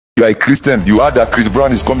You are a Christian, you heard that Chris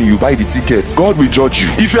Brown is coming, you buy the ticket. God will judge you.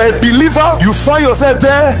 If you are a believer, you find yourself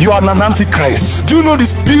there, you are an antichrist. Do you know the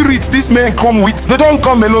spirits these men come with? They don't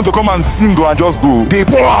come alone to come and sing and just go. They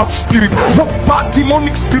pour out spirit, bad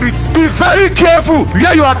demonic spirits. Be very careful.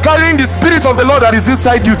 Here you are carrying the spirit of the Lord that is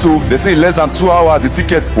inside you too. They say in less than 2 hours the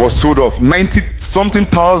ticket was sold off.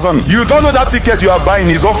 90-something thousand. You don't know that ticket you are buying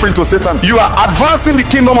is offering to Satan. You are advancing the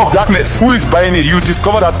kingdom of darkness. Who is buying it? You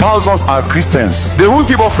discover that thousands are Christians. They won't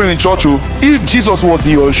give offering in church. If Jesus was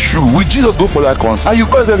in your shoe, would Jesus go for that concert? And you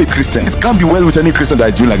call yourself a Christian? It can't be well with any Christian that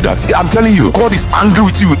is doing like that. I'm telling you, God is angry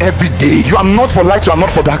with you every day. You are not for light, you are not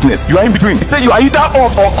for darkness. You are in between. He said you are either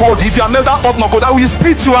hot or cold. If you are neither hot nor cold, I will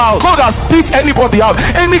spit you out. God has spit anybody out.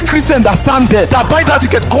 Any Christian that stand there, that buy that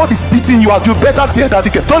ticket, God is spitting you out. You better tear that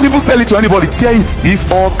ticket. Don't even sell it to anybody. Tear it.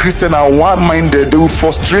 If all Christians are one-minded, they will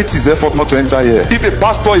frustrate his effort not to enter here. If a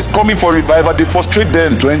pastor is coming for revival, they frustrate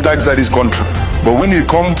them to enter inside this country. But when it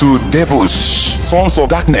comes to devils, sons of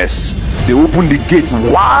darkness, they open the gate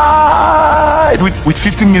wide with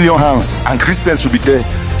 50 million hands, and Christians will be there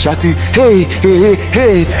shouting, hey, hey,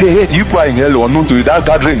 hey, hey, hey. You are in hell unknown to you, that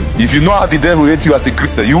gathering. If you know how the devil hates you as a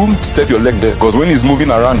Christian, you won't step your leg there. Because when he's moving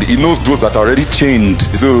around, he knows those that are already chained.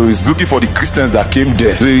 So he's looking for the Christians that came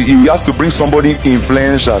there. So he has to bring somebody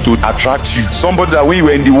influential to attract you. Somebody that when you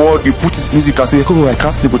were in the world, you put his music and say, oh, I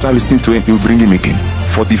can't sleep without listening to him. He will bring him again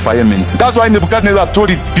for defilement. That's why Nebuchadnezzar told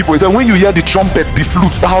the people, he said, when you hear the trumpet, the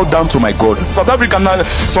flute, bow down to my God. South Africa now,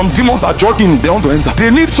 some demons are jogging, they want to enter. They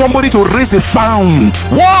need somebody to raise a sound.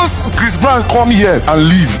 Once Chris Brown come here and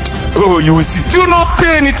lived, oh, you will see. Do not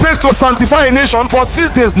pay any tax to sanctify a nation. For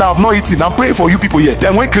 6 days now, I've not eaten. I'm praying for you people here.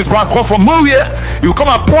 Then when Chris Brown come from nowhere, you come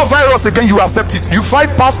and pour virus again, you accept it. You fight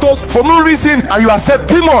pastors for no reason and you accept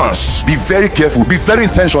demons. Be very careful. Be very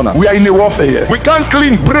intentional. We are in a warfare here. We can't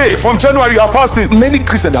clean, pray. From January, you are fasting. Many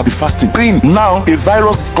Christians have been fasting, praying. Now, a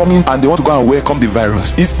virus is coming and they want to go and welcome the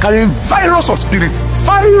virus. It's carrying virus of spirits.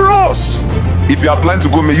 Virus. If you are planning to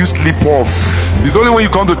go, may you sleep off. It's only when you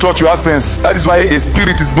come to church you have sense. That is why a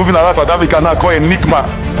spirit is moving around South Africa now called Enigma.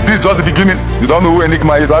 This is just the beginning. You don't know who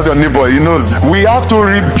Enigma is. Ask your neighbor, he knows. We have to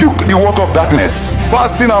rebuke the work of darkness.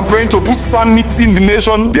 Fasting and praying to put sanity in the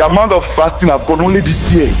nation. The amount of fasting I've gone only this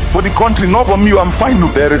year. For the country, not from you, I'm fine,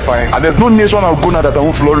 very fine. And there's no nation I'll go now that I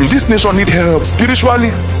won't flourish. This nation need help spiritually.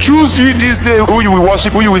 Choose you this day who you will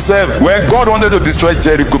worship, who you will serve. When God wanted to destroy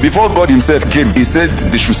Jericho, before God himself came, he said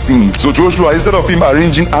they should sing. So Joshua, instead of him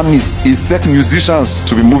arranging armies, he set musicians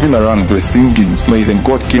to be moving around with singing. Then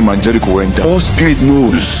God came and Jericho went down. All spirit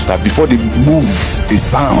knows that before they move a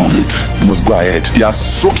sound, he must go ahead. He has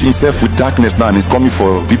soaked himself with darkness now and he's coming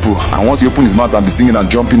for people. And once he opens his mouth and be singing and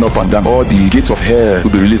jumping up and down, all the gates of hell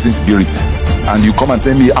will be releasing spirit. And you come and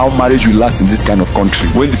tell me how marriage will last in this kind of country,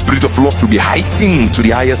 when the spirit of lust will be heightened to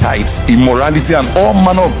the highest heights, immorality and all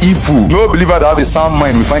manner of evil. No believer that have a sound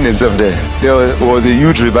mind will find themselves there. There was a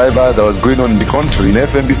huge revival that was going on in the country. In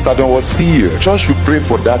FMB Stadium was fear. Church should pray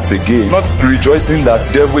for that again, not rejoicing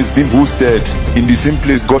that devil is being hosted in the same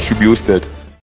place God should be hosted.